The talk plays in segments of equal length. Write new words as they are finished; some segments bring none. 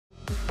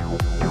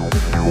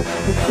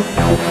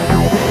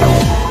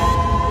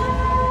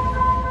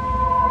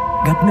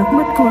nước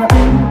mắt của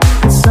anh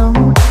thật sâu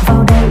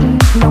vào đây,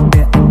 lòng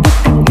để anh biết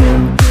tình yêu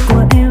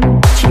của em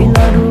chỉ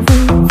là đùa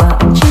vui và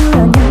anh chính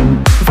là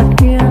nhân vật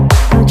kia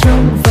ở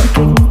trong vở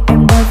kịch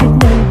em đã viết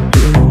nên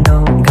từ lần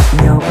đầu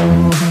gặp nhau.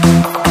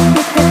 Anh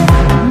biết hết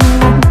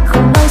nhưng anh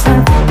không nói ra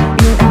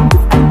yêu em,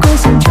 anh cố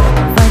dừng trở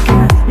vai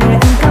kia để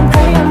anh cảm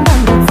thấy em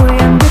đang được vui.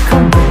 Em biết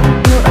không thể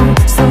yêu anh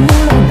sống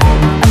những lời này,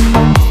 anh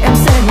mong em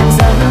sẽ nhận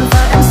ra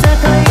và em sẽ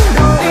thấy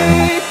đổi.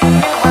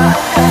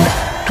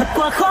 Thật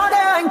quá khó để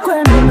anh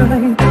quên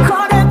người,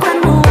 khó để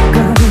quên nụ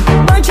cười,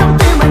 bởi trong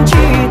tim anh chỉ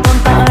tồn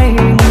tại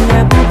hình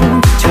em.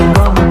 Chẳng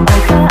còn một ai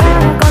khác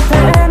có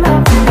thể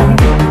lấp đầy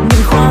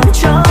những khoảng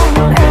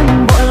trống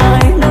em bỏ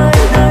lại nơi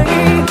đây.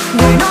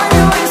 Người nói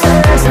yêu anh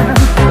dễ dàng,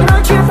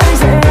 nói chia tay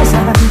dễ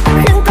dàng,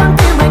 khiến con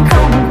tim anh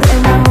không thể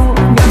nào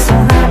nhận ra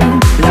anh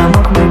là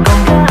một người con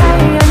gái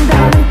anh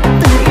đang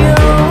từng yêu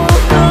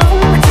thương.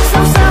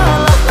 Sao xa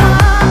là ta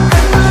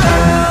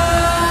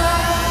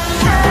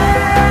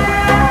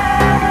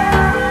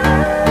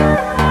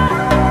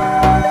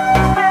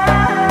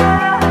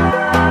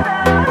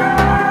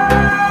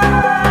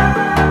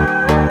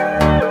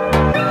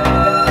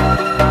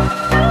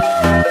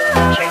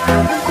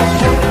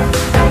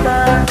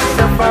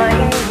giờ phải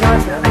nói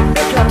giờ anh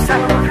biết làm sao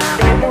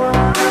để mua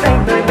tay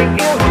người mình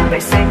yêu,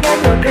 vậy sẽ nhớ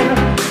nhiều thêm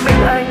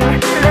mình anh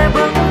lê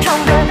bước trong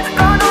đêm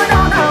có nỗi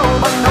đau nào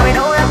bằng nỗi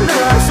đau em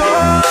lừa dối.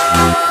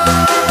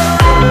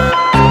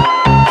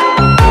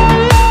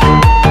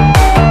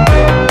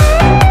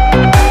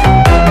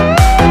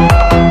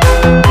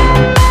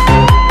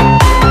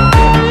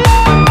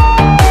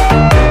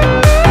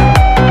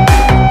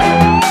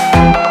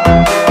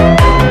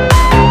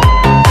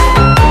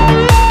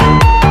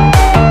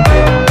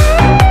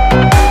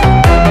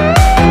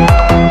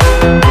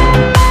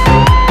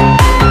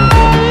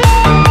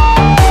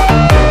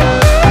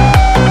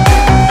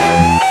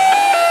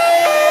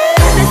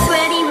 The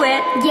sweaty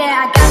wet, yeah,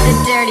 I got the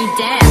dirty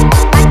damn.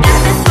 I got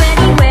the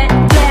sweaty wet,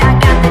 yeah, I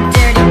got the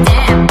dirty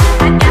damn.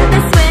 I got the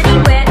sweaty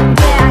wet,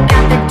 yeah, I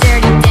got the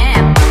dirty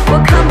damn.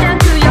 We'll come down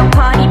to your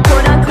party,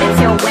 put on clips,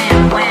 yo,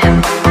 wham, wham.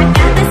 I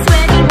got the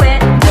sweaty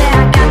wet, yeah,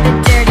 I got the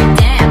dirty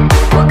damn.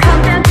 We'll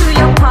come down to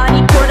your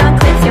party, put on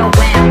clips, yo,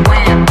 wham,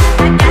 wham.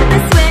 I got the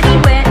sweaty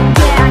wet,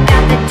 yeah, I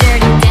got the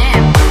dirty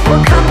damn.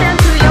 We'll come down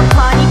to your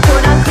party,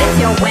 put on clips,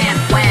 yo, wham,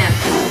 wham.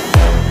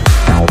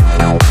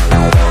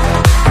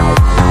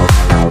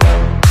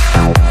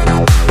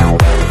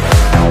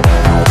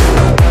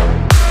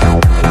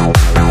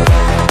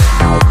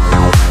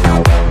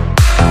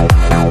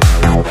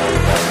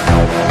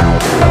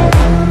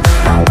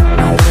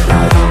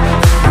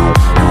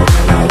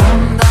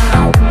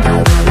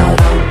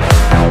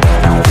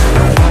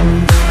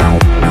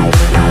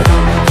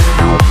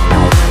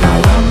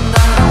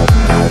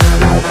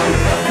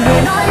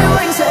 Người nói yêu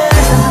anh dễ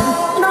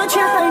dàng, nói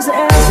chia tay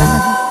dễ dàng,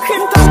 khiến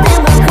con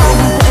tim anh không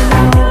thể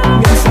nào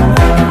nhận ra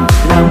anh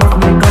là một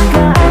người con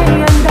gái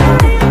anh đã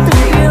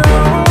từng yêu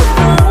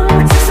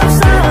thương. Sao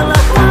xa là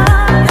ta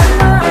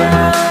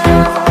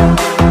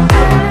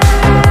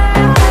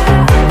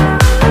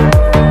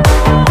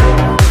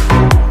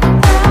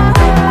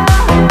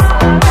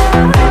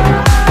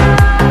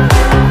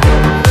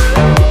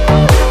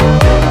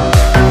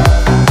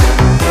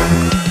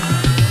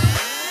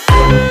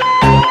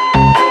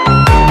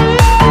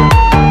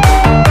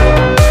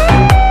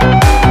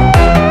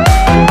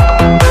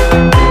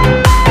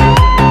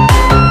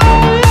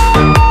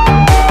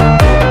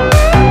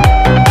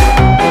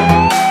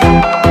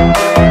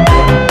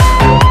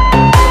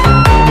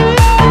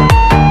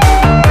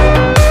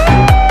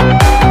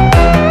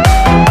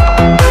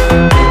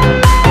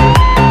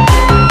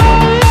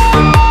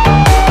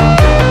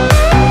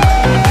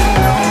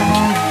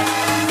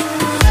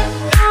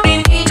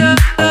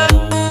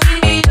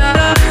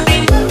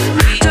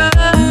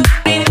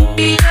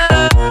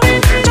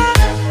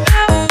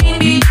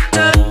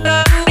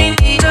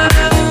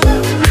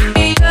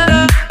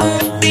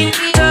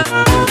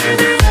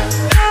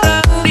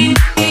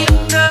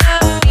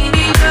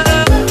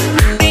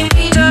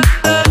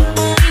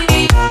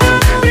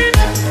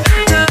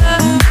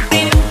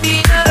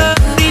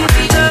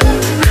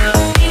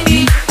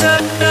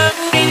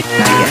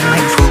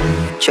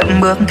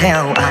chậm bước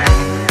theo ai,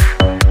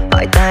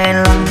 hỏi tay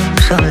lắm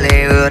gió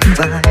lệ ướt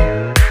vai.